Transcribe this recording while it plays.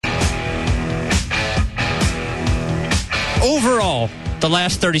Overall, the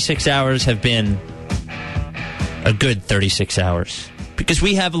last 36 hours have been a good 36 hours because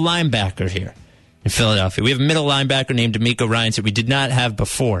we have a linebacker here in Philadelphia. We have a middle linebacker named DeMeco Ryans that we did not have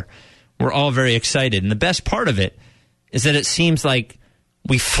before. We're all very excited. And the best part of it is that it seems like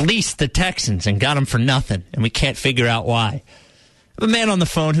we fleeced the Texans and got them for nothing, and we can't figure out why. I have a man on the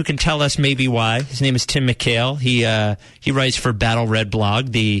phone who can tell us maybe why. His name is Tim McHale. He writes for Battle Red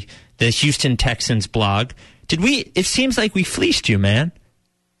blog, the Houston Texans blog. It seems like we fleeced you, man.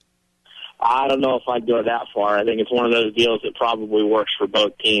 I don't know if I'd go that far. I think it's one of those deals that probably works for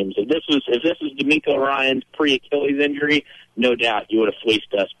both teams. If this was DeMeco Ryans pre-Achilles injury, no doubt you would have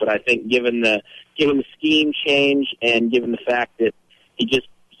fleeced us. But I think given the scheme change and given the fact that he just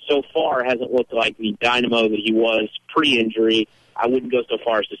so far hasn't looked like the dynamo that he was pre-injury, I wouldn't go so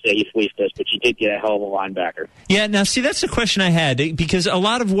far as to say he fleeced us, but you did get a hell of a linebacker. Yeah, now, see, that's the question I had, because a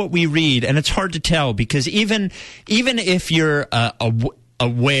lot of what we read, and it's hard to tell, because even if you're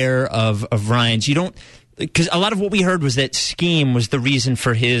aware of Ryans, you don't, because a lot of what we heard was that scheme was the reason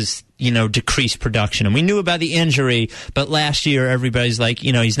for his, decreased production. And we knew about the injury, but last year everybody's like,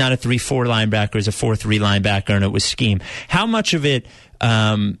 he's not a 3-4 linebacker, he's a 4-3 linebacker, and it was scheme. How much of it,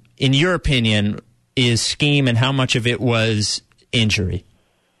 in your opinion, is scheme, and how much of it was injury?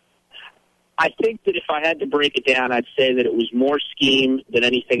 I think that if I had to break it down, I'd say that it was more scheme than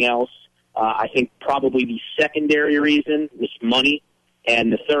anything else. I think probably the secondary reason was money,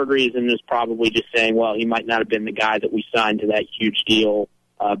 and the third reason is probably just saying, well, he might not have been the guy that we signed to that huge deal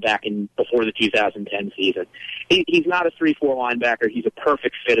back before the 2010 season. He's not a 3-4 linebacker. He's a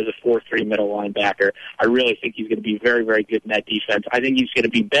perfect fit as a 4-3 middle linebacker. I really think he's going to be very, very good in that defense. I think he's going to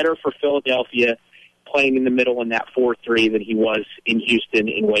be better for Philadelphia playing in the middle in that 4-3 than he was in Houston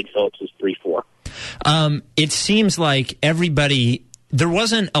in Wade Phillips' 3-4. It seems like there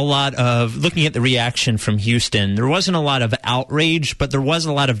wasn't a lot of, looking at the reaction from Houston, there wasn't a lot of outrage, but there was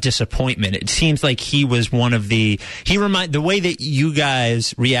a lot of disappointment. It seems like he was one of the way that you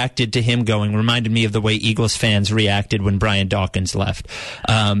guys reacted to him going reminded me of the way Eagles fans reacted when Brian Dawkins left.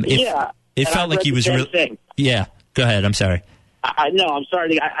 It felt like he was really. Yeah, go ahead. I'm sorry. I'm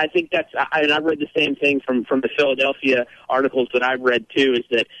sorry. I think and I've read the same thing from the Philadelphia articles that I've read too, is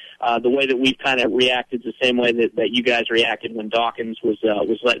that the way that we've kind of reacted is the same way that you guys reacted when Dawkins was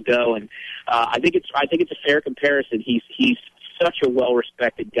let go, and I think it's a fair comparison. He's such a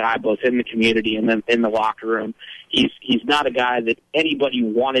well-respected guy, both in the community and then in the locker room. He's not a guy that anybody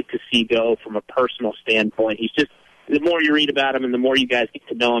wanted to see go from a personal standpoint. He's just, the more you read about him and the more you guys get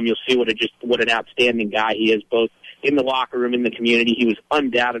to know him, you'll see what an outstanding guy he is, both in the locker room, in the community. He was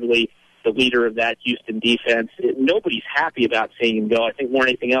undoubtedly the leader of that Houston defense. Nobody's happy about seeing him go. I think more than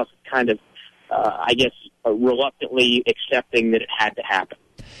anything else, kind of, reluctantly accepting that it had to happen.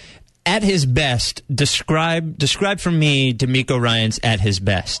 At his best, describe for me DeMeco Ryans at his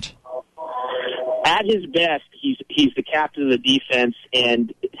best. At his best, he's the captain of the defense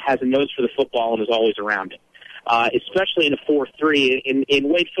and has a nose for the football and is always around it. Especially in a 4-3. In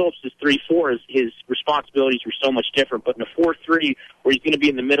Wade Phillips' 3-4, his responsibilities were so much different. But in a 4-3, where he's going to be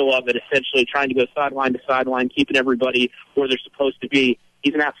in the middle of it, essentially trying to go sideline to sideline, keeping everybody where they're supposed to be,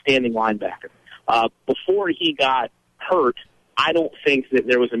 he's an outstanding linebacker. Before he got hurt, I don't think that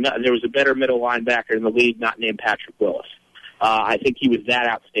there was a better middle linebacker in the league not named Patrick Willis. I think he was that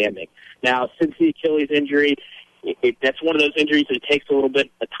outstanding. Now, since the Achilles injury, that's one of those injuries that it takes a little bit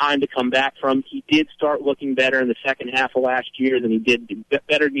of time to come back from. He did start looking better in the second half of last year than he did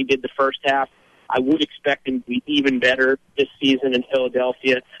the first half. I would expect him to be even better this season in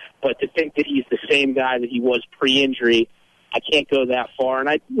Philadelphia, but to think that he's the same guy that he was pre-injury, I can't go that far.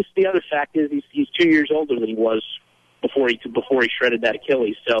 And the other fact is he's 2 years older than he was before he shredded that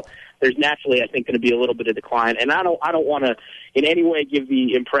Achilles. So there's naturally, I think, going to be a little bit of decline. And I don't want to in any way give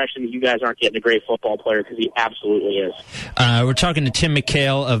the impression that you guys aren't getting a great football player, because he absolutely is. We're talking to Tim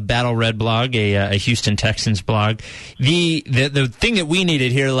McHale of Battle Red blog, a Houston Texans blog. The thing that we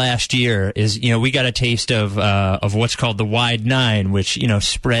needed here last year is, we got a taste of what's called the wide nine, which,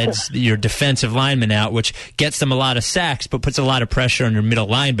 spreads your defensive linemen out, which gets them a lot of sacks, but puts a lot of pressure on your middle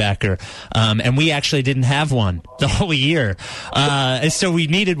linebacker. And we actually didn't have one the whole year. And so we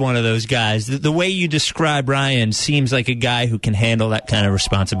needed one of those guys. The way you describe Ryan seems like a guy who can handle that kind of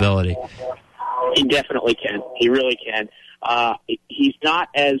responsibility. He definitely can. He really can. He's not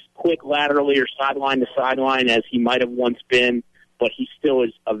as quick laterally or sideline to sideline as he might have once been, but he still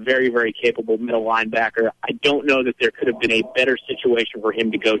is a very, very capable middle linebacker. I don't know that there could have been a better situation for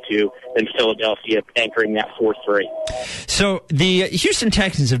him to go to than Philadelphia anchoring that 4-3. So the Houston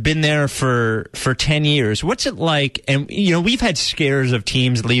Texans have been there for 10 years. What's it like? And, we've had scares of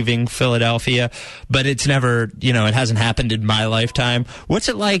teams leaving Philadelphia, but it's never, it hasn't happened in my lifetime. What's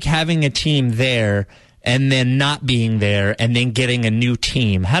it like having a team there and then not being there and then getting a new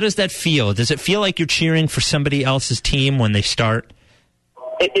team? How does that feel? Does it feel like you're cheering for somebody else's team when they start?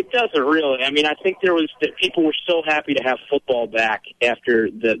 It doesn't really. I mean, I think people were so happy to have football back after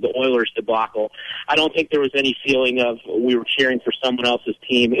the Oilers debacle. I don't think there was any feeling of we were cheering for someone else's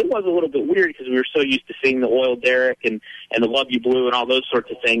team. It was a little bit weird because we were so used to seeing the Oil Derek and the Love You Blue and all those sorts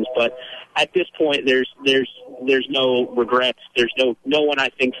of things. But at this point, there's no regrets. There's no one I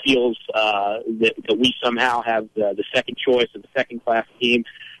think feels that we somehow have the second choice of the second class team.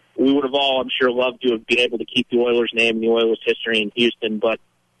 We would have all, I'm sure, loved to have been able to keep the Oilers' name and the Oilers' history in Houston, but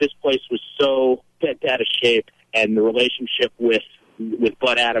this place was so bent out of shape, and the relationship with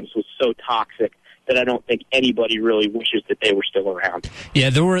Bud Adams was so toxic that I don't think anybody really wishes that they were still around. Yeah,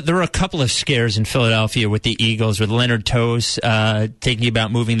 there were a couple of scares in Philadelphia with the Eagles, with Leonard Toews thinking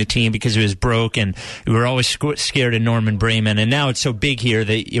about moving the team because he was broke, and we were always scared of Norman Bremen, and now it's so big here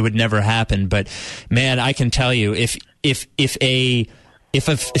that it would never happen. But man, I can tell you, if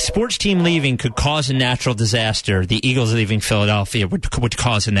a sports team leaving could cause a natural disaster, the Eagles leaving Philadelphia would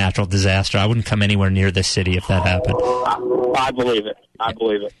cause a natural disaster. I wouldn't come anywhere near this city if that happened. I believe it.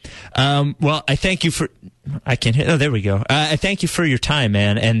 Well, I thank you for. I can. Oh, there we go. I thank you for your time,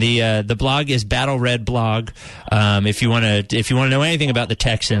 man. And the blog is Battle Red Blog. If you want to know anything about the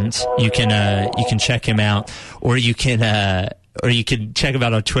Texans, you can check him out, or you can check him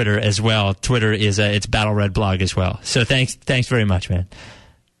out on Twitter as well. Twitter is it's Battle Red Blog as well. So thanks very much, man.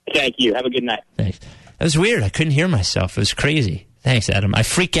 Thank you. Have a good night. Thanks. That was weird. I couldn't hear myself. It was crazy. Thanks, Adam. I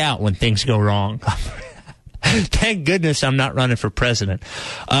freak out when things go wrong. Thank goodness I'm not running for president.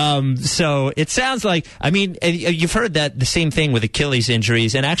 So it sounds like, I mean, you've heard that the same thing with Achilles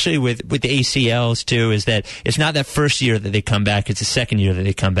injuries, and actually with the ACLs too, is that it's not that first year that they come back, it's the second year that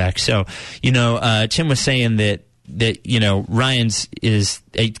they come back. So, Tim was saying that Ryan's is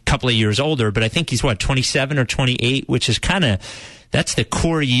a couple of years older, but I think he's 27 or 28, which is kind of, that's the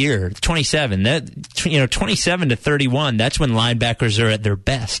core year. 27, 27 to 31, that's when linebackers are at their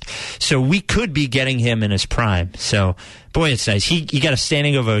best. So we could be getting him in his prime. So, boy, it's nice. He got a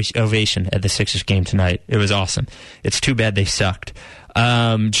standing ovation at the Sixers game tonight. It was awesome. It's too bad they sucked.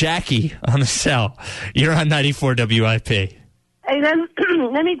 Jackie on the cell. You're on 94 WIP. Hey,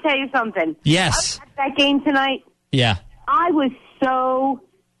 let me tell you something. Yes. At that game tonight, yeah, I was so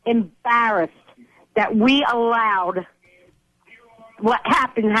embarrassed that we allowed what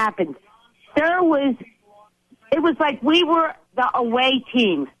happened. It was like we were the away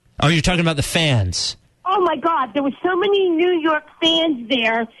team. Oh, you're talking about the fans. Oh, my God. There were so many New York fans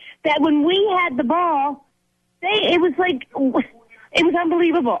there that when we had the ball, it was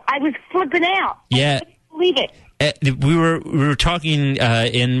unbelievable. I was flipping out. Yeah. I couldn't believe it. We were talking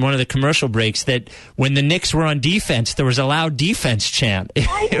in one of the commercial breaks that when the Knicks were on defense, there was a loud defense chant.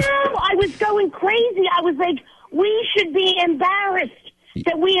 I know. I was going crazy. I was like, we should be embarrassed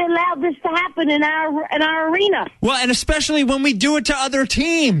that we allowed this to happen in our arena. Well, and especially when we do it to other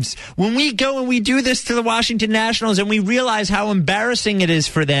teams. When we go and we do this to the Washington Nationals and we realize how embarrassing it is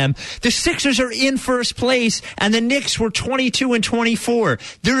for them, the Sixers are in first place and the Knicks were 22 and 24.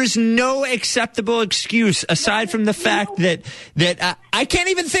 There is no acceptable excuse aside from the fact that I can't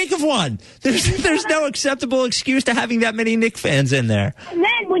even think of one. There's no acceptable excuse to having that many Knicks fans in there. And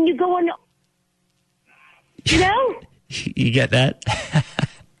then when you go on, You get that?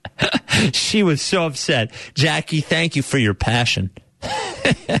 She was so upset. Jackie, thank you for your passion.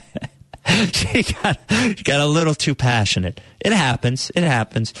 She got a little too passionate. It happens.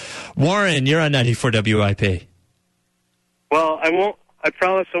 Warren, you're on 94 WIP. Well, I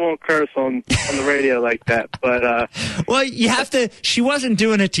promise I won't curse on the radio like that, but... Well, you have to... She wasn't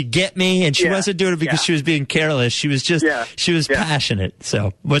doing it to get me, and she wasn't doing it because she was being careless. She was just... She was passionate.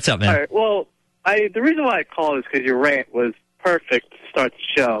 So, what's up, man? All right, well... the reason why I called is because your rant was perfect to start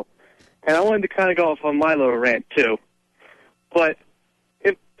the show. And I wanted to kind of go off on my little rant, too. But,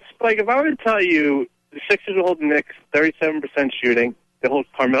 if I were to tell you the Sixers will hold the Knicks 37% shooting, they hold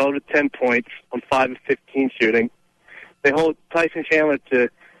Carmelo to 10 points on 5 of 15 shooting, they hold Tyson Chandler to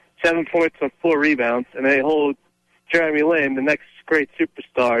 7 points on 4 rebounds, and they hold Jeremy Lin, the next great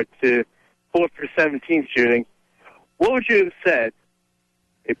superstar, to 4 for 17 shooting, what would you have said?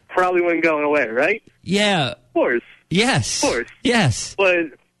 It probably wasn't going away, right? Yeah. Of course. Yes. Of course. Yes. But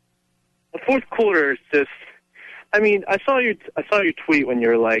the fourth quarter is just I mean, I saw your tweet when you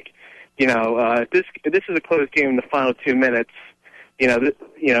were like, this is a close game in the final 2 minutes.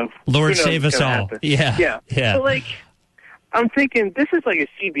 Lord save us all. Happen. Yeah. But like, I'm thinking this is like a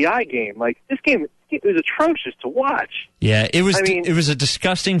CBI game. Like this game, it was atrocious to watch. Yeah, it was. It was a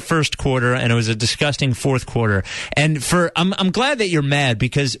disgusting first quarter, and it was a disgusting fourth quarter. And I'm glad that you're mad,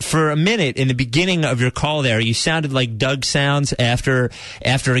 because for a minute in the beginning of your call there, you sounded like Doug sounds after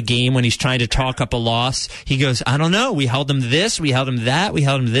a game when he's trying to talk up a loss. He goes, "I don't know. We held them to this. We held them to that. We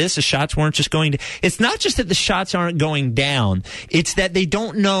held them to this. The shots weren't just going to." It's not just that the shots aren't going down. It's that they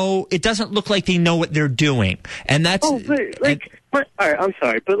don't know. It doesn't look like they know what they're doing, and that's. Oh, but like. All right, I'm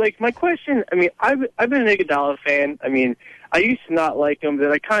sorry, but like my question, I mean, I've been an Iguodala fan. I mean, I used to not like him, then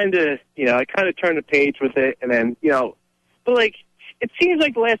I kind of turned the page with it, and then but like it seems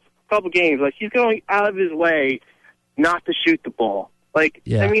like the last couple games, like he's going out of his way not to shoot the ball. Like,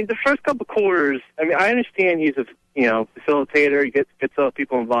 yeah. I mean, the first couple quarters, I mean, I understand he's a facilitator, he gets other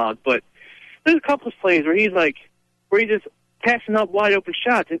people involved, but there's a couple of plays where he's just passing up wide open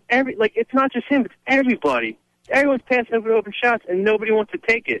shots, and it's not just him, it's everybody. Everyone's passing over open shots, and nobody wants to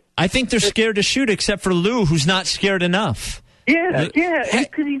take it. I think they're scared to shoot, except for Lou, who's not scared enough. Yeah,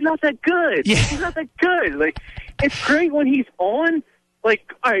 because he's not that good. Yeah. He's not that good. Like, it's great when he's on.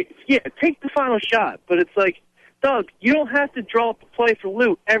 Like, all right, yeah, take the final shot. But it's like, Doug, you don't have to draw up a play for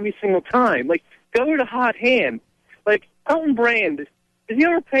Lou every single time. Like, go to the hot hand. Like, Elton Brand, is he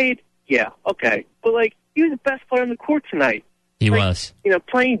overpaid? Yeah, okay. But, like, he was the best player on the court tonight. He was.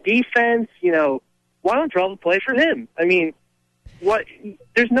 Playing defense, why don't draw the play for him? I mean, what?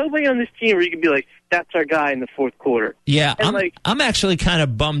 There's nobody on this team where you can be like, that's our guy in the fourth quarter. Yeah, I'm actually kind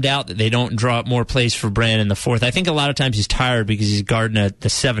of bummed out that they don't draw up more plays for Brand in the fourth. I think a lot of times he's tired because he's guarding the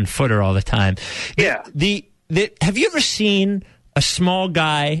 7-footer all the time. Yeah. Have you ever seen a small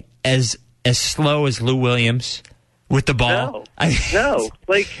guy as slow as Lou Williams with the ball? No.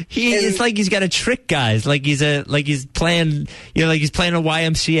 Like it's like he's got to trick guys. Like he's playing. He's playing a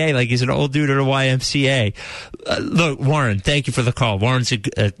YMCA. Like he's an old dude at a YMCA. Look, Warren, thank you for the call. Warren's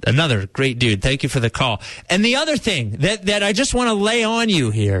another great dude. Thank you for the call. And the other thing that I just want to lay on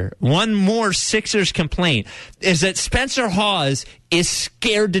you here, one more Sixers complaint, is that Spencer Hawes is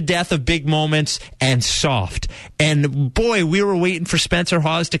scared to death of big moments and soft. And boy, we were waiting for Spencer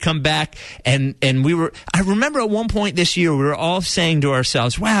Hawes to come back, and I remember at one point this year, we were all saying to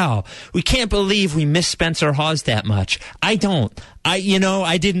ourselves, wow, we can't believe we missed Spencer Hawes that much. I don't.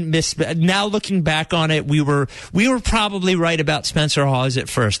 I didn't miss. Now looking back on it, we were probably right about Spencer Hawes at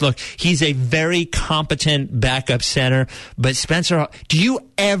first. Look, he's a very competent backup center, but Spencer, do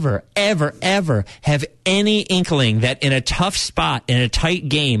you ever have any inkling that in a tough spot, in a tight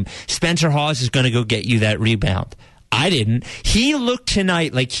game, Spencer Hawes is going to go get you that rebound? I didn't. He looked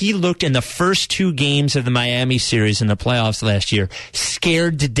tonight like he looked in the first 2 games of the Miami series in the playoffs last year,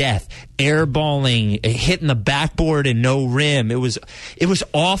 scared to death, airballing, hitting the backboard and no rim. It was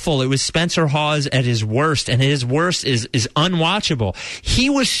awful. It was Spencer Hawes at his worst, and his worst is unwatchable. He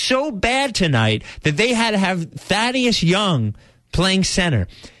was so bad tonight that they had to have Thaddeus Young playing center.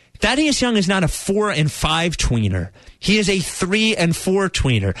 Thaddeus Young is not a 4 and 5 tweener. He is a 3 and 4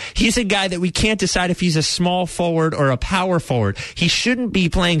 tweener. He's a guy that we can't decide if he's a small forward or a power forward. He shouldn't be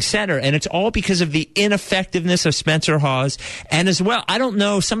playing center, and it's all because of the ineffectiveness of Spencer Hawes. And as well, I don't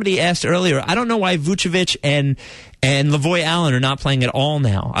know, somebody asked earlier, I don't know why Vucevic and Lavoy Allen are not playing at all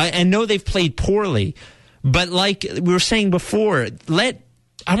now. I know they've played poorly, but like we were saying before,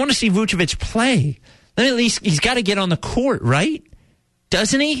 I want to see Vucevic play. At least he's got to get on the court, right?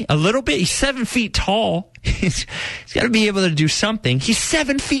 Doesn't he? A little bit. He's 7 feet tall. He's got to be able to do something. He's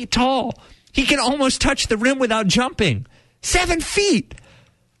 7 feet tall. He can almost touch the rim without jumping. 7 feet.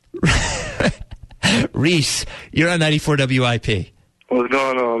 Reese, you're on 94 WIP. What's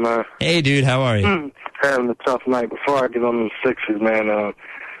going on, man? Hey, dude. How are you? Having a tough night. Before I get on the Sixers, man,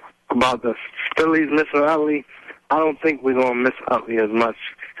 about the Phillies missing Utley, I don't think we're going to miss Utley as much,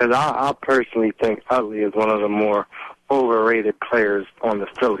 because I personally think Utley is one of the more overrated players on the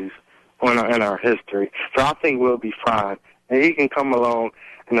Phillies in our history. So I think we'll be fine. And he can come along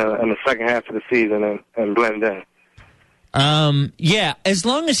in the second half of the season and blend in. Yeah, as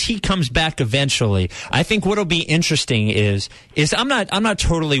long as he comes back eventually. I think what'll be interesting is I'm not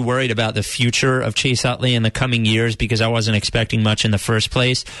totally worried about the future of Chase Utley in the coming years, because I wasn't expecting much in the first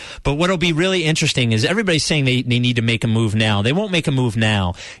place. But what'll be really interesting is everybody's saying they need to make a move now. They won't make a move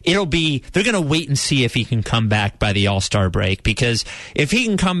now. They're going to wait and see if he can come back by the All-Star break, because if he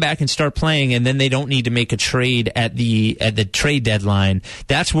can come back and start playing, and then they don't need to make a trade at the trade deadline,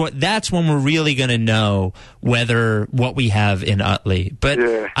 that's when we're really going to know what we have in Utley. But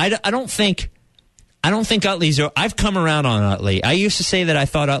yeah. I don't think I don't think Utley's. I've come around on Utley. I used to say that I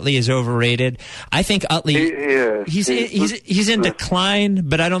thought Utley is overrated. I think Utley. He's in decline,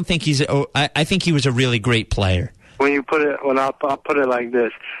 but I don't think he's. I think he was a really great player. When I put it like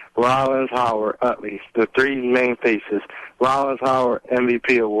this: Rollins, Howard, Utley, the three main faces. Rollins, Howard,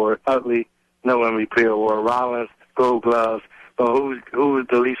 MVP award. Utley, no MVP award. Rollins, Gold Gloves. But who's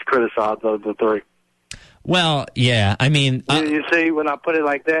the least criticized of the three? Well, yeah, I mean... you see, when I put it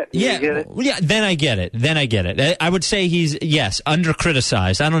like that, you get it? Yeah, then I get it. I would say he's, yes,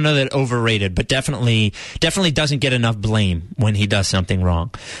 under-criticized. I don't know that overrated, but definitely doesn't get enough blame when he does something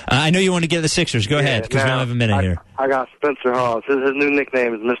wrong. I know you want to get the Sixers. Go ahead, because we don't have a minute here. I got Spencer Hawes. His new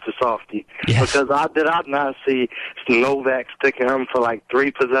nickname is Mr. Softy. Yes. Because I did not see Novak sticking him for like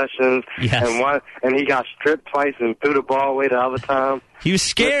 3 possessions, and he got stripped twice and threw the ball away the other time. He was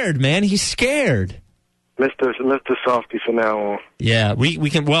scared, man. He's scared. Mr. Softy from now on. Yeah,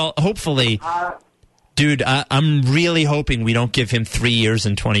 we can. Well, hopefully, dude. I'm really hoping we don't give him 3 years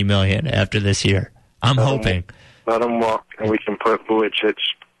and $20 million after this year. I'm hoping. Let him walk, and we can put Vujicic.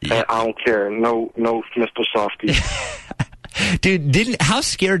 Yeah. I don't care. No, Mr. Softy. Dude, how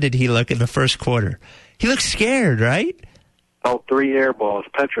scared did he look in the first quarter? He looked scared, right? Oh, 3 air balls,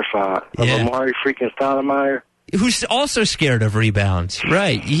 petrified. Yeah. Amari freaking Stoudemire. Who's also scared of rebounds.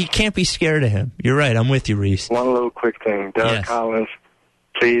 Right. You can't be scared of him. You're right. I'm with you, Reese. One little quick thing. Doug Collins,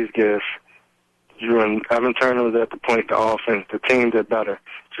 please give Drew and Evan Turner was at the point the offense. The team did better.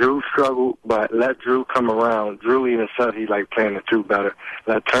 Drew struggled, but let Drew come around. Drew even said he liked playing the 2 better.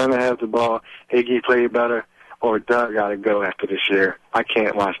 Let Turner have the ball. Iggy played better, or Doug got to go after this year. I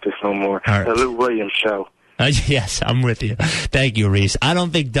can't watch this no more. Right. The Lou Williams show. Yes, I'm with you. Thank you, Reese. I don't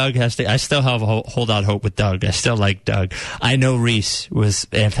think Doug has to. I still have hold out hope with Doug. I still like Doug. I know Reese was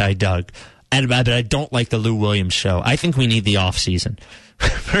anti-Doug. But I don't like the Lou Williams show. I think we need the off-season.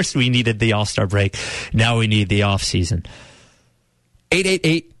 First, we needed the All-Star break. Now we need the off-season.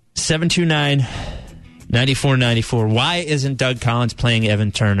 888-729-9494. Why isn't Doug Collins playing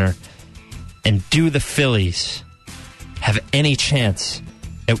Evan Turner? And do the Phillies have any chance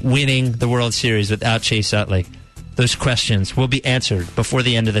at winning the World Series without Chase Utley? Those questions will be answered before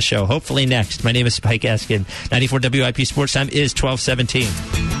the end of the show. Hopefully next. My name is Spike Eskin. 94 WIP Sports Time is 12:17.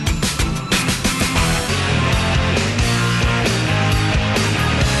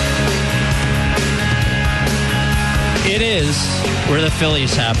 It is where the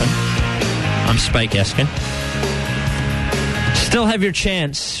Phillies happen. I'm Spike Eskin. Still have your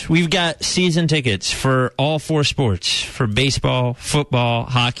chance. We've got season tickets for all 4 sports, for baseball, football,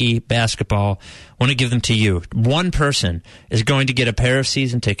 hockey, basketball. I want to give them to you. One person is going to get a pair of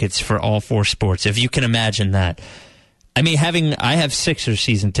season tickets for all 4 sports, if you can imagine that. I mean, I have Sixers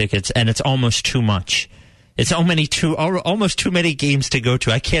season tickets, and it's almost too much. It's almost too many games to go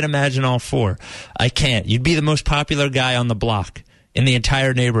to. I can't imagine all 4. I can't. You'd be the most popular guy on the block in the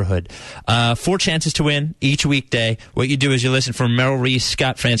entire neighborhood. 4 chances to win each weekday. What you do is you listen for Merrill Reese,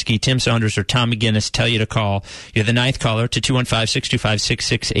 Scott Fransky, Tim Saunders, or Tom McGinnis tell you to call. You're the 9th caller to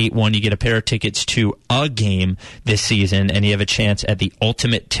 215-625-6681. You get a pair of tickets to a game this season, and you have a chance at the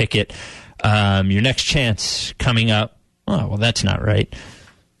ultimate ticket. Your next chance coming up. Oh, well, that's not right.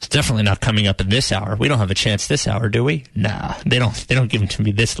 It's definitely not coming up in this hour. We don't have a chance this hour, do we? Nah, they don't give them to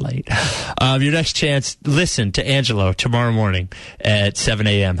me this late. Your next chance, listen to Angelo tomorrow morning at 7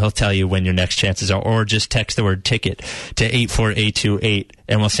 a.m. He'll tell you when your next chances are, or just text the word ticket to 84828,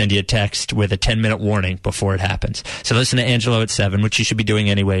 and we'll send you a text with a 10-minute warning before it happens. So listen to Angelo at 7, which you should be doing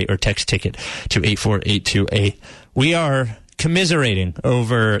anyway, or text ticket to 84828. We are commiserating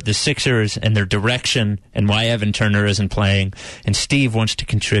over the Sixers and their direction and why Evan Turner isn't playing. And Steve wants to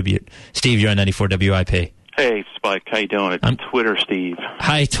contribute. Steve, you're on 94 WIP. Hey, Spike. How you doing? It's Twitter Steve.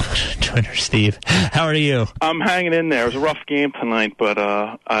 Hi, Twitter Steve. How are you? I'm hanging in there. It was a rough game tonight, but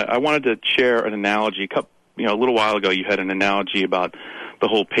I wanted to share an analogy. A little while ago, you had an analogy about the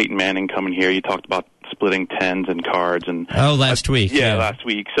whole Peyton Manning coming here. You talked about splitting tens and cards. Last week. Yeah, last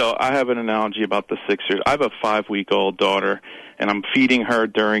week. So I have an analogy about the Sixers. I have a 5-week-old daughter, and I'm feeding her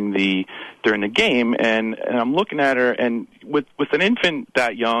during the game, and I'm looking at her, and with an infant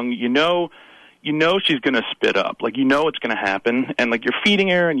that young, you know she's going to spit up. Like, it's going to happen, and like, you're feeding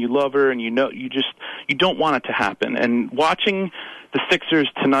her and you love her, and you don't want it to happen. And watching the Sixers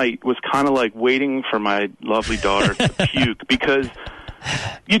tonight was kind of like waiting for my lovely daughter to puke, because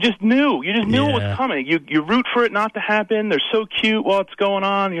you just knew it was coming. You root for it not to happen. They're so cute while it's going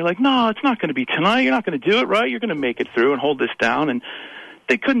on. You're like, no, it's not going to be tonight. You're not going to do it, right? You're going to make it through and hold this down. And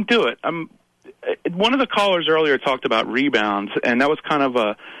they couldn't do it. One of the callers earlier talked about rebounds, and that was kind of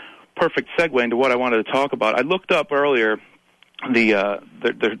a perfect segue into what I wanted to talk about. I looked up earlier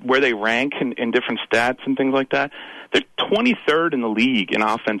where they rank in different stats and things like that. They're 23rd in the league in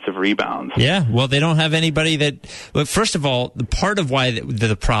offensive rebounds. Yeah, well, they don't have anybody that. Well, first of all, part of why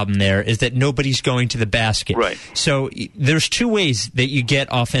the problem there is that nobody's going to the basket. Right. So there's two ways that you get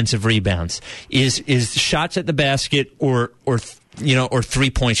offensive rebounds: is shots at the basket or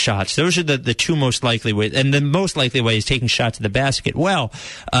 3-point shots. Those are the two most likely ways. And the most likely way is taking shots at the basket. Well,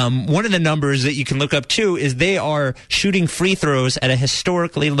 one of the numbers that you can look up too is they are shooting free throws at a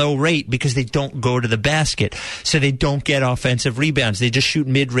historically low rate because they don't go to the basket. So they don't get offensive rebounds. They just shoot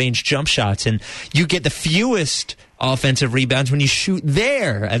mid-range jump shots. And you get the fewest offensive rebounds when you shoot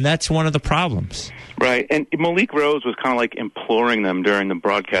there. And that's one of the problems. Right, and Malik Rose was kind of like imploring them during the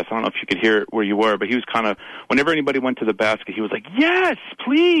broadcast. I don't know if you could hear it where you were, but he was kind of, whenever anybody went to the basket, he was like, yes,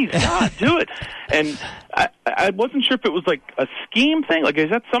 please, God, do it. And I wasn't sure if it was like a scheme thing. Like,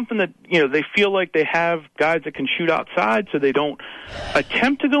 is that something that, they feel like they have guys that can shoot outside so they don't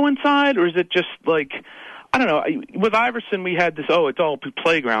attempt to go inside? Or is it just like, I don't know. With Iverson, we had this, it's all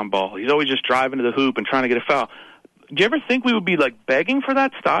playground ball. He's always just driving to the hoop and trying to get a foul. Do you ever think we would be like begging for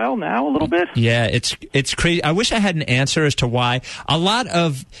that style now a little bit? Yeah, it's crazy. I wish I had an answer as to why.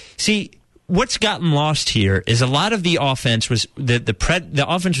 What's gotten lost here is a lot of the offense was the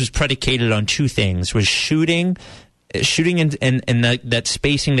offense was predicated on two things: was shooting and that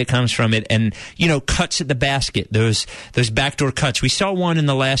spacing that comes from it, and cuts at the basket, those backdoor cuts. We saw one in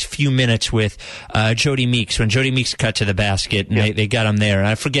the last few minutes with Jody Meeks, when Jody Meeks cut to the basket and they got him there. And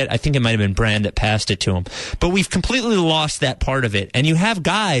I think it might have been Brand that passed it to him. But we've completely lost that part of it. And you have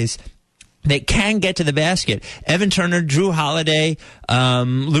guys that can get to the basket. Evan Turner, Drew Holiday,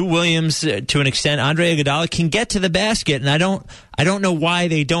 Lou Williams, to an extent, Andre Iguodala can get to the basket, and I don't know why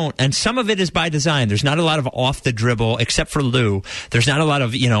they don't. And some of it is by design. There's not a lot of off the dribble, except for Lou. There's not a lot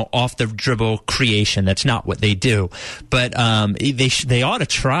of off the dribble creation. That's not what they do. But they ought to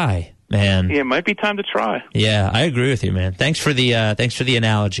try. Man. Yeah, it might be time to try. Yeah, I agree with you, man. Thanks for the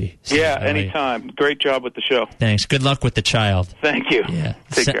analogy. Yeah, anytime. Great job with the show. Thanks. Good luck with the child. Thank you. Yeah.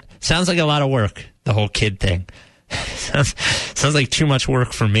 Take care. Sounds like a lot of work, the whole kid thing. sounds like too much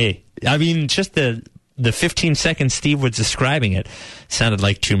work for me. I mean, just the 15 seconds Steve was describing it sounded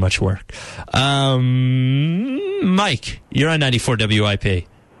like too much work. Mike, you're on 94 WIP.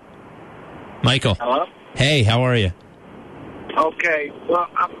 Michael. Hello? Hey, how are you? Okay, well,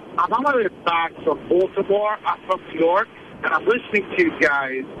 I'm on my way back from Baltimore. I'm from New York, and I'm listening to you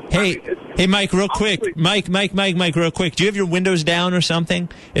guys. Hey, Mike, real quick. Mike, real quick. Do you have your windows down or something?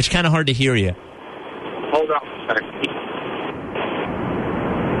 It's kind of hard to hear you. Hold on a second.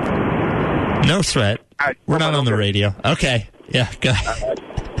 No sweat. Right, we're not on the radio. Okay. Yeah, go ahead.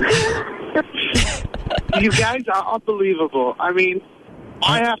 You guys are unbelievable. I mean,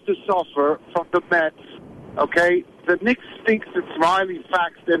 I have to suffer from the Mets, okay? The Knicks thinks it's Riley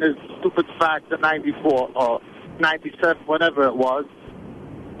Faxton is stupid fact in 94 or 97, whatever it was.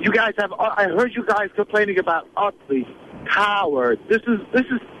 You guys have, I heard you guys complaining about Utley, Howard. This is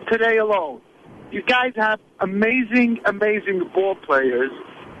today alone. You guys have amazing ball players.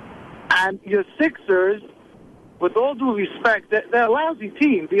 And your Sixers, with all due respect, they're a lousy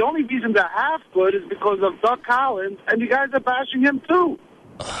team. The only reason they're half good is because of Doug Collins, and you guys are bashing him too.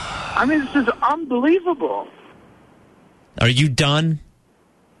 I mean, this is unbelievable. Are you done?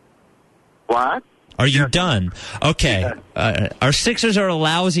 What? Are you done? Okay. Our Sixers are a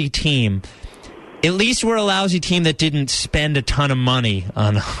lousy team. At least we're a lousy team that didn't spend a ton of money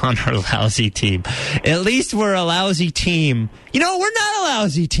on our lousy team. At least we're a lousy team. We're not a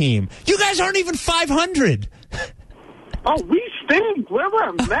lousy team. You guys aren't even 500. Oh, we stink. We're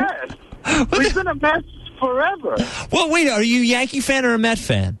a mess. We've been a mess forever. Well, wait, are you a Yankee fan or a Met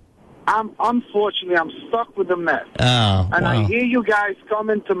fan? Unfortunately, I'm stuck with the Mets. Oh, and wow. I hear you guys come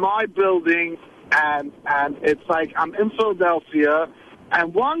into my building, and it's like I'm in Philadelphia,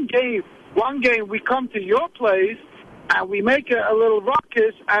 and one game we come to your place, and we make a little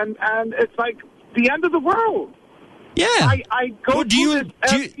ruckus, and it's like the end of the world. Yeah. I go to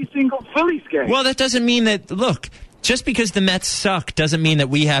every single Phillies game. Well, that doesn't mean that, look, just because the Mets suck doesn't mean that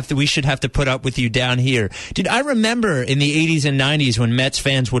we should have to put up with you down here. Dude, I remember in the 80s and 90s when Mets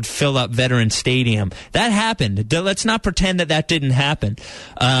fans would fill up Veterans Stadium. That happened. Let's not pretend that didn't happen.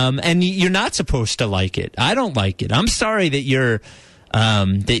 And you're not supposed to like it. I don't like it. I'm sorry that your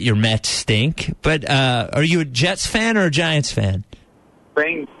Mets stink. But are you a Jets fan or a Giants fan?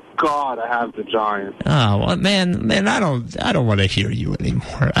 Thank God I have the Giants. Oh, well, man, I don't want to hear you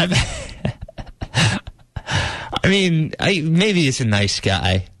anymore. I mean, maybe he's a nice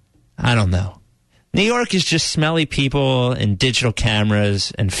guy. I don't know. New York is just smelly people and digital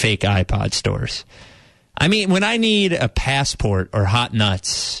cameras and fake iPod stores. I mean, when I need a passport or hot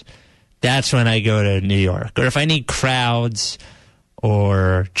nuts, that's when I go to New York. Or if I need crowds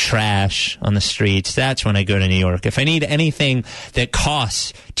or trash on the streets, that's when I go to New York. If I need anything that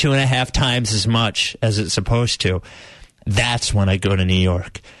costs 2.5 times as much as it's supposed to, that's when I go to New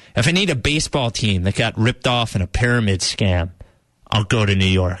York. If I need a baseball team that got ripped off in a pyramid scam, I'll go to New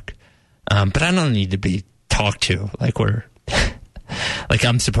York. But I don't need to be talked to like like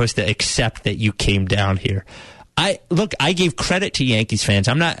I'm supposed to accept that you came down here. I gave credit to Yankees fans.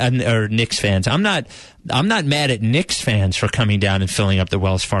 Or Knicks fans. I'm not mad at Knicks fans for coming down and filling up the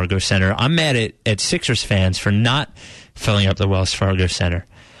Wells Fargo Center. I'm mad at Sixers fans for not filling up the Wells Fargo Center.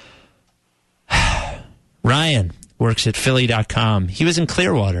 Ryan works at Philly.com. He was in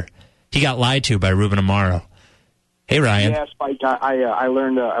Clearwater. He got lied to by Ruben Amaro. Hey, Ryan. Yeah, Spike. I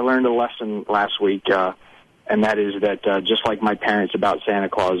learned a lesson last week, and that is that just like my parents about Santa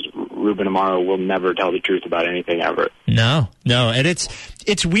Claus, Ruben Amaro will never tell the truth about anything ever. No, and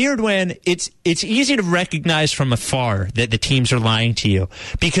it's weird when it's easy to recognize from afar that the teams are lying to you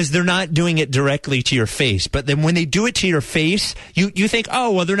because they're not doing it directly to your face. But then when they do it to your face, you think,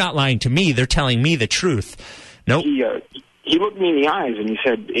 oh, well, they're not lying to me. They're telling me the truth. Nope. He looked me in the eyes and he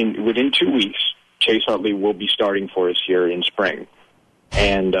said, within 2 weeks, Chase Utley will be starting for us here in spring.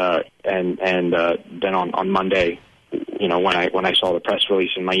 And then on Monday, when I saw the press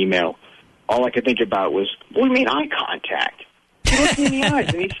release in my email, all I could think about was, we made eye contact. He looked me in the eyes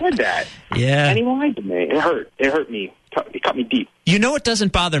and he said that. Yeah. And he lied to me. It hurt. It hurt me. It cut me deep. You know what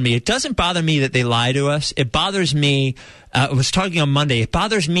doesn't bother me? It doesn't bother me that they lie to us. It bothers me. I was talking on Monday. It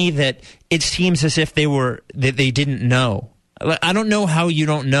bothers me that it seems as if that they didn't know. I don't know how you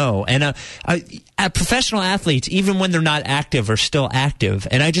don't know. And professional athletes, even when they're not active, are still active.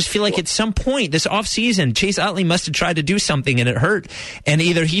 And I just feel like at some point this offseason, Chase Utley must have tried to do something and it hurt. And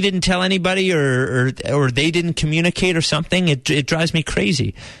either he didn't tell anybody or they didn't communicate or something. It drives me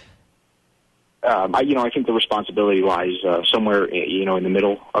crazy. I think the responsibility lies somewhere, in the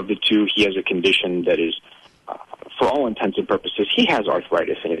middle of the two. He has a condition that is, for all intents and purposes, he has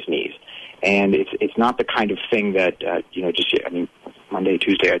arthritis in his knees. And it's not the kind of thing that, Monday,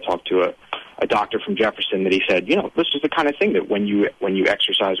 Tuesday, I talked to a doctor from Jefferson that he said, this is the kind of thing that when you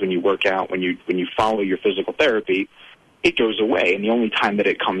exercise, when you work out, when you follow your physical therapy, it goes away. And the only time that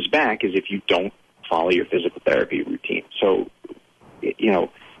it comes back is if you don't follow your physical therapy routine. So,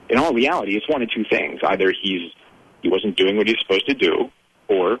 in all reality, it's one of two things. Either he wasn't doing what he's supposed to do,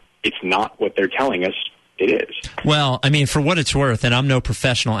 or it's not what they're telling us it is. Well, I mean, for what it's worth, and I'm no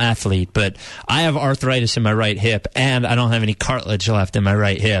professional athlete, but I have arthritis in my right hip, and I don't have any cartilage left in my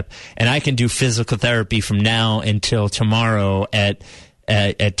right hip, and I can do physical therapy from now until tomorrow at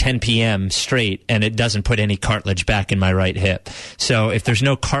 10 p.m. straight, and it doesn't put any cartilage back in my right hip. So if there's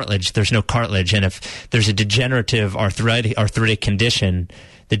no cartilage, there's no cartilage, and if there's a degenerative arthritic condition,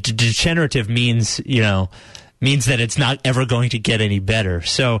 the degenerative means that it's not ever going to get any better.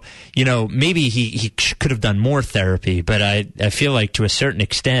 So, maybe he could have done more therapy, but I feel like to a certain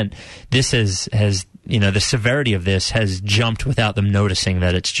extent, this has the severity of this has jumped without them noticing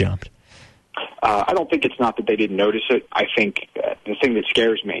that it's jumped. I don't think it's not that they didn't notice it. I think the thing that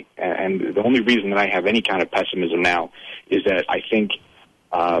scares me, and the only reason that I have any kind of pessimism now, is that I think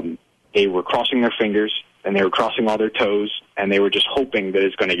they were crossing their fingers and they were crossing all their toes and they were just hoping that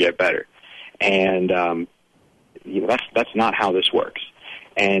it's going to get better. And that's not how this works.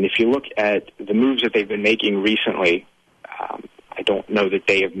 And if you look at the moves that they've been making recently, I don't know that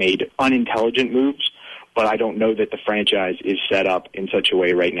they have made unintelligent moves, but I don't know that the franchise is set up in such a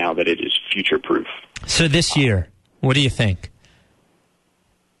way right now that it is future-proof. So this year, what do you think?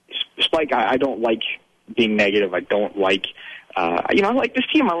 Spike, I don't like being negative. I don't like, I like this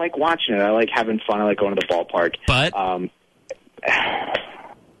team. I like watching it. I like having fun. I like going to the ballpark. But I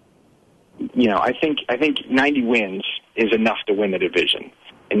think 90 wins is enough to win the division.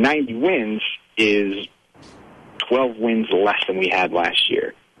 And 90 wins is 12 wins less than we had last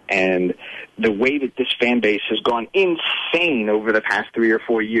year. And the way that this fan base has gone insane over the past 3 or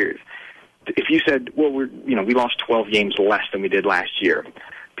 4 years, if you said, well, we lost 12 games less than we did last year,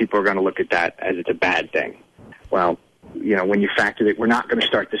 people are going to look at that as it's a bad thing. Well, when you factor that we're not going to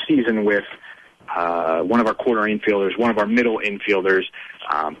start the season with one of our quarter infielders, one of our middle infielders,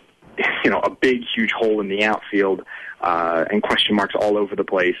 a big, huge hole in the outfield, and question marks all over the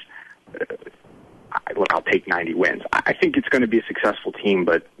place. I'll take 90 wins. I think it's going to be a successful team,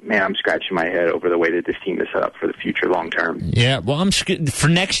 but, man, I'm scratching my head over the way that this team is set up for the future long term. Yeah, well, I'm for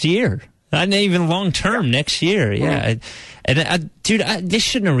next year. Not even long term, next year. Yeah. Dude, they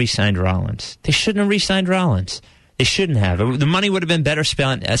shouldn't have re-signed Rollins. They shouldn't have. The money would have been better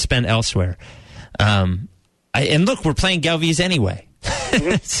spent elsewhere. And look, we're playing Galvez anyway.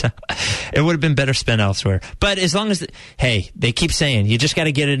 So it would have been better spent elsewhere. But as long as, they keep saying, you just got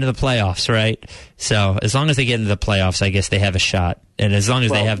to get into the playoffs, right? So as long as they get into the playoffs, I guess they have a shot. And as long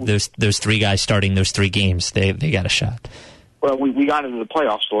as they have those three guys starting those 3 games, they got a shot. Well, we got into the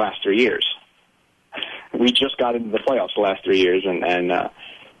playoffs the last 3 years. We just got into the playoffs the last 3 years, and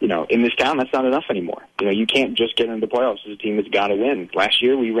in this town, that's not enough anymore. You can't just get into the playoffs as a team that's got to win. Last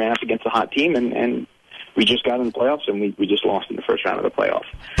year, we ran up against a hot team, and we just got in the playoffs, and we just lost in the first round of the playoffs.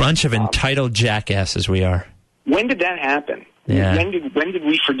 Bunch of entitled jackasses we are. When did that happen? Yeah. When did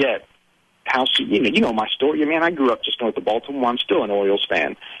we forget how? You know my story, man. I grew up just north of Baltimore. I'm still an Orioles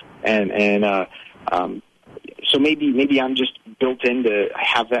fan, so maybe I'm just built in to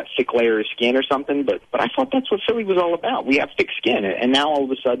have that thick layer of skin or something. But I thought that's what Philly was all about. We have thick skin, and now all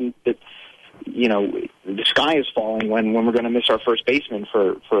of a sudden that the sky is falling when we're going to miss our first baseman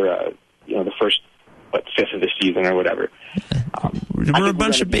for the first fifth of the season or whatever. We're a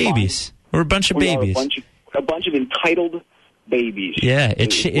bunch of babies. We're a bunch of babies. A bunch of entitled babies. Yeah,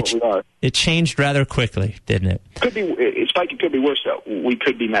 it changed rather quickly, didn't it? Could be, Spike. It could be worse though. We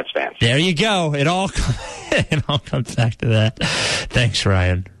could be Mets fans. There you go. It all comes back to that. Thanks,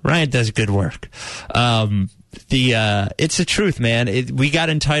 Ryan. Ryan does good work. It's the truth, man. We got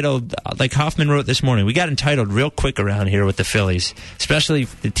entitled, like Hoffman wrote this morning, we got entitled real quick around here with the Phillies, especially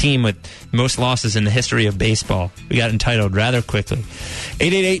the team with most losses in the history of baseball. We got entitled rather quickly.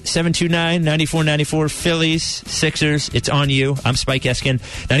 888-729-9494, Phillies, Sixers, it's on you. I'm Spike Eskin.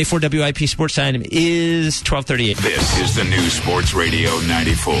 94 WIP Sports Time is 1238. This is the new Sports Radio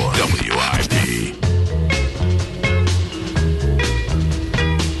 94 WIP.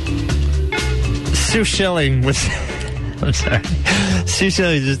 Sue Schilling was Sue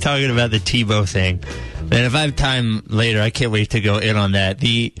Schilling was just talking about the Tebow thing. And if I have time later, I can't wait to go in on that.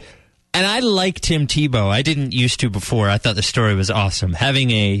 And I like Tim Tebow. I didn't used to before. I thought the story was awesome.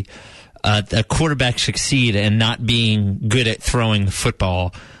 Having a quarterback succeed and not being good at throwing the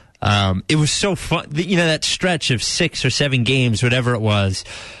football. It was so fun. That stretch of 6 or 7 games, whatever it was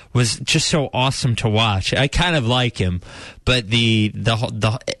just so awesome to watch. I kind of like him, but the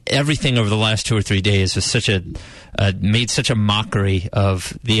everything over the last 2 or 3 days was made such a mockery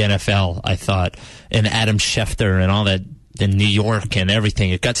of the NFL, I thought, and Adam Schefter and all that in New York and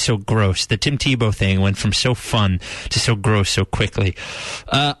everything. It got so gross. The Tim Tebow thing went from so fun to so gross so quickly.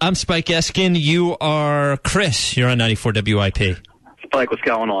 I'm Spike Eskin. You are Chris. You're on 94 WIP. Spike, what's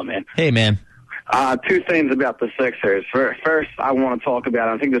going on, man? Hey, man. 2 things about the Sixers. First, I want to talk about,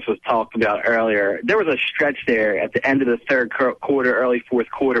 I think this was talked about earlier, there was a stretch there at the end of the third quarter, early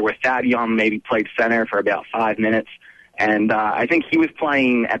fourth quarter, where Thad Young maybe played center for about 5 minutes. And I think he was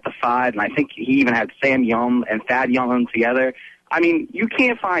playing at the 5, and I think he even had Sam Young and Thad Young together. I mean, you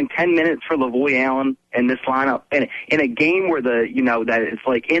can't find 10 minutes for Lavoy Allen in this lineup in a game where that it's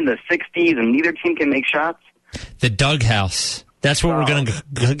like in the 60s and neither team can make shots. The doghouse. That's what we're going to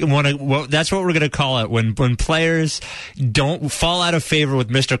That's what we're going to call it when players don't fall out of favor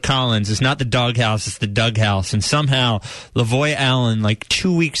with Mr. Collins. It's not the doghouse; it's the dughouse. And somehow Lavoy Allen, like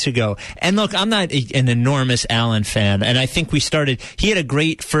 2 weeks ago, and look, I'm not an enormous Allen fan, and I think he had a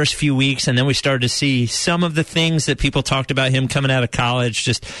great first few weeks, and then we started to see some of the things that people talked about him coming out of college,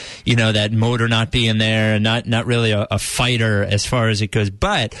 just that motor not being there, and not really a fighter as far as it goes.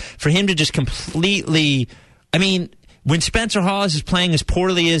 But for him to just completely, when Spencer Hawes is playing as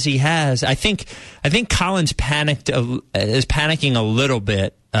poorly as he has, I think Collins is panicking a little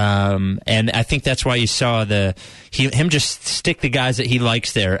bit, and I think that's why you saw him just stick the guys that he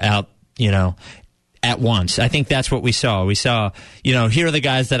likes there out, at once. I think that's what we saw. We saw, here are the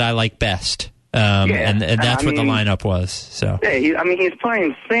guys that I like best. And that's what the lineup was. So yeah, he's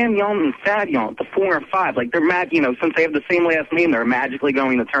playing Sam Young and Thad Young, the 4 and 5. Like they're since they have the same last name, they're magically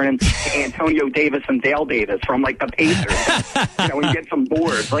going to turn into Antonio Davis and Dale Davis from like the Pacers. When you get some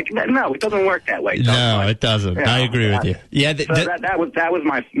boards, no, it doesn't work that way. No, it doesn't. I agree with you. Yeah, that was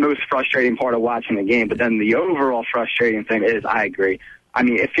my most frustrating part of watching the game. But then the overall frustrating thing is, I agree.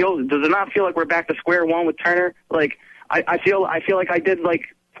 Does it not feel like we're back to square one with Turner? Like I feel like I did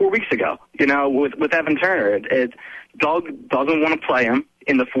 4 weeks ago, with Evan Turner. Doug doesn't want to play him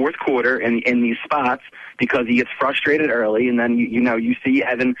in the fourth quarter in these spots because he gets frustrated early, and then you see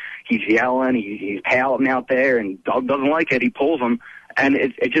Evan, he's yelling, he's pouting out there, and Doug doesn't like it. He pulls him, And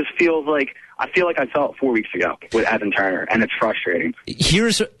it just feels like I feel like I saw it 4 weeks ago with Evan Turner, and it's frustrating.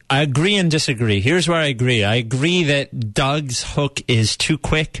 I agree and disagree. Here's where I agree. I agree that Doug's hook is too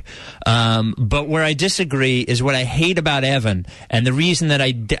quick, but where I disagree is what I hate about Evan, and the reason that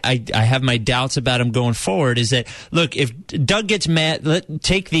I have my doubts about him going forward is that, look, if Doug gets mad,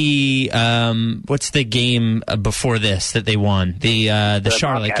 take the what's the game before this that they won, the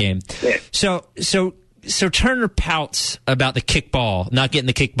Charlotte game. Yeah. So Turner pouts about the kickball, not getting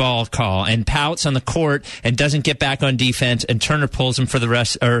the kickball call, and pouts on the court and doesn't get back on defense, and Turner pulls him for the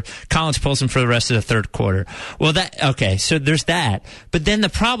rest, or Collins pulls him for the rest of the third quarter. Well, so there's that. But then the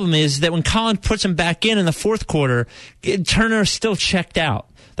problem is that when Collins puts him back in the fourth quarter, Turner is still checked out.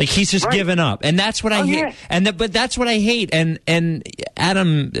 Like, he's just given up. And that's what I hate. Yeah. But that's what I hate. And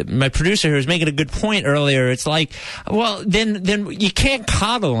Adam, my producer here, was making a good point earlier. It's like, well, then you can't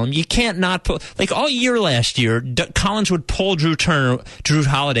coddle him. You can't not pull. Like, all year last year, Collins would pull Drew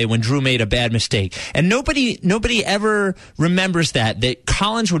Holiday when Drew made a bad mistake. And nobody ever remembers that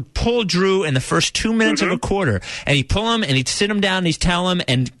Collins would pull Drew in the first 2 minutes of a quarter. And he'd pull him, and he'd sit him down, and he'd tell him,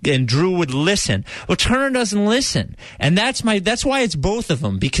 and Drew would listen. Well, Turner doesn't listen. And that's why it's both of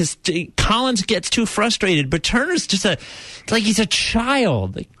them. Because Collins gets too frustrated, but Turner's just he's a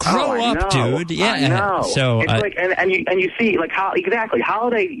child. Like, grow up, dude. Yeah, I know. So it's like, and you see, like, how exactly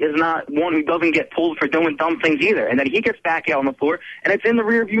Holiday is not one who doesn't get pulled for doing dumb things either, and then he gets back out on the floor, and it's in the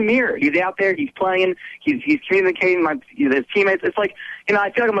rearview mirror. He's out there, he's playing, he's communicating with his teammates. It's like, I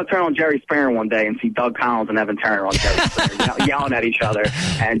feel like I'm going to turn on Jerry Springer one day and see Doug Collins and Evan Turner on Jerry Springer yelling at each other.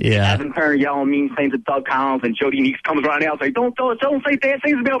 And Evan Turner yelling mean things at Doug Collins, and Jody Meeks comes running out and says, don't say bad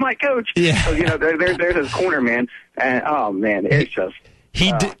things about my coach. Yeah. So, there's his corner, man. And, oh, man, it's just...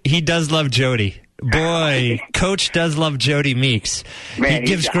 He does love Jody. Boy, Coach does love Jody Meeks. Man, he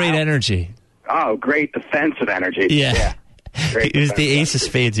gives great energy. Oh, great defensive energy. Yeah. He was the ace of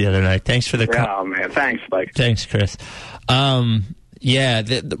spades the other night. Thanks for the call. Oh, man. Thanks, Mike. Thanks, Chris. Well,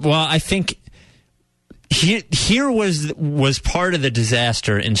 I think here was part of the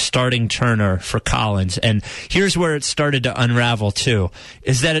disaster in starting Turner for Collins, and here's where it started to unravel too,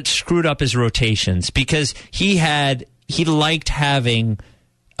 is that it screwed up his rotations, because he liked having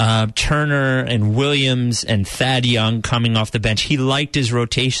Turner and Williams and Thad Young coming off the bench. He liked his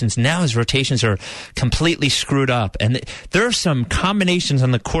rotations. Now his rotations are completely screwed up, and there are some combinations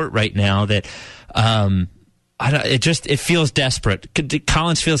on the court right now that it feels desperate.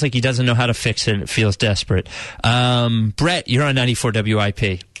 Collins feels like he doesn't know how to fix it, and it feels desperate. Brett, you're on 94 WIP.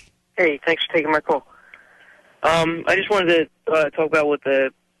 Hey, thanks for taking my call. I just wanted to talk about what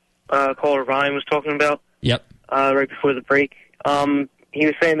the caller Ryan was talking about. Yep. Right before the break. He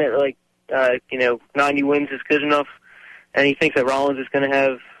was saying that, 90 wins is good enough, and he thinks that Rollins is going to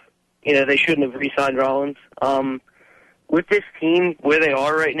have, they shouldn't have re-signed Rollins. With this team, where they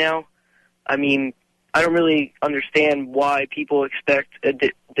are right now, I mean, I don't really understand why people expect a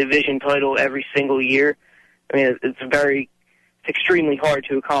division title every single year. I mean, it's extremely hard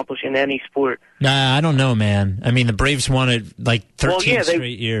to accomplish in any sport. Nah, I don't know, man. I mean, the Braves won it like 13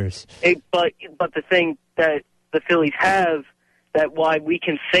 straight years. But the thing that the Phillies have, that why we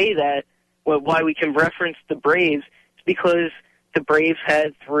can say that, why we can reference the Braves, is because the Braves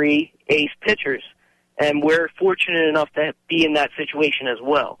had 3 ace pitchers, and we're fortunate enough to be in that situation as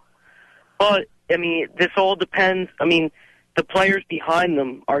well. But I mean, this all depends. I mean, the players behind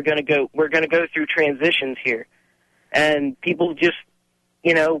them we're going to go through transitions here. And people just,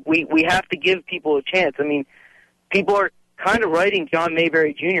 we have to give people a chance. I mean, people are kind of writing John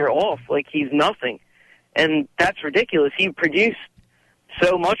Mayberry Jr. off like he's nothing. And that's ridiculous. He produced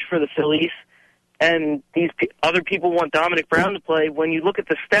so much for the Phillies, and these other people want Dominic Brown to play. When you look at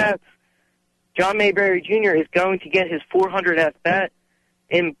the stats, John Mayberry Jr. is going to get his 400th at-bat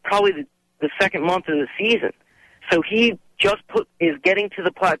in probably the second month of the season. So he just is getting to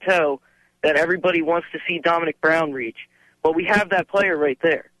the plateau that everybody wants to see Dominic Brown reach. But we have that player right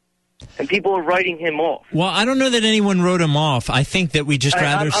there, and people are writing him off. Well, I don't know that anyone wrote him off. I think that we just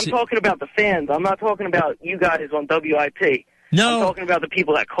rather... I'm talking about the fans. I'm not talking about you guys on WIP. No. I'm talking about the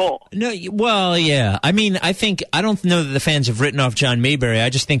people that call. No, well, yeah. I mean, I don't know that the fans have written off John Mayberry. I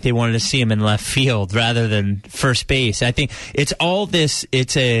just think they wanted to see him in left field rather than first base. I think it's all this,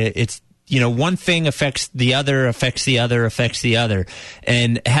 one thing affects the other, affects the other, affects the other.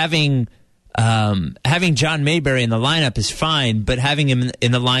 And having John Mayberry in the lineup is fine, but having him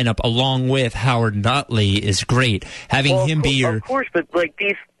in the lineup along with Howard Nutley is great. Having him be your... Of course, but like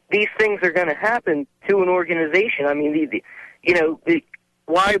these things are going to happen to an organization. I mean,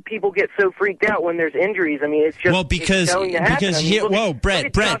 why people get so freaked out when there's injuries? I mean, it's just because Brett.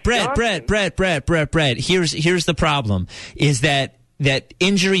 Here's the problem: is that that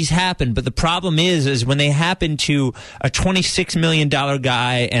injuries happen, but the problem is when they happen to a $26 million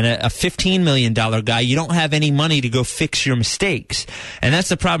guy and a $15 million guy, you don't have any money to go fix your mistakes. And that's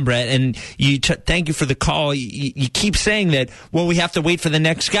the problem, Brett. And thank you for the call. You keep saying that, well, we have to wait for the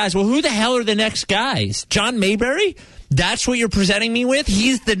next guys. Well, who the hell are the next guys? John Mayberry? That's what you're presenting me with?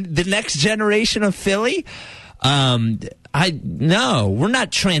 He's the next generation of Philly? No, we're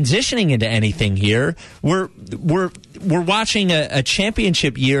not transitioning into anything here. We're watching a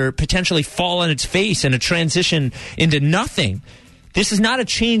championship year potentially fall on its face and a transition into nothing. This is not a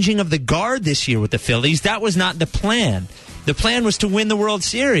changing of the guard this year with the Phillies. That was not the plan. The plan was to win the World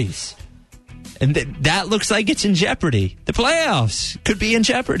Series. And that looks like it's in jeopardy. The playoffs could be in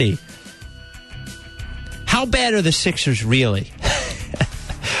jeopardy. How bad are the Sixers really?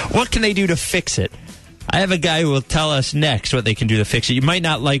 What can they do to fix it? I have a guy who will tell us next what they can do to fix it. You might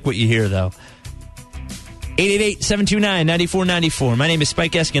not like what you hear, though. 888-729-9494. My name is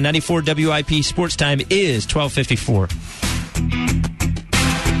Spike Eskin. 94 WIP. Sports time is 12:54.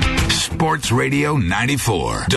 Sports Radio 94.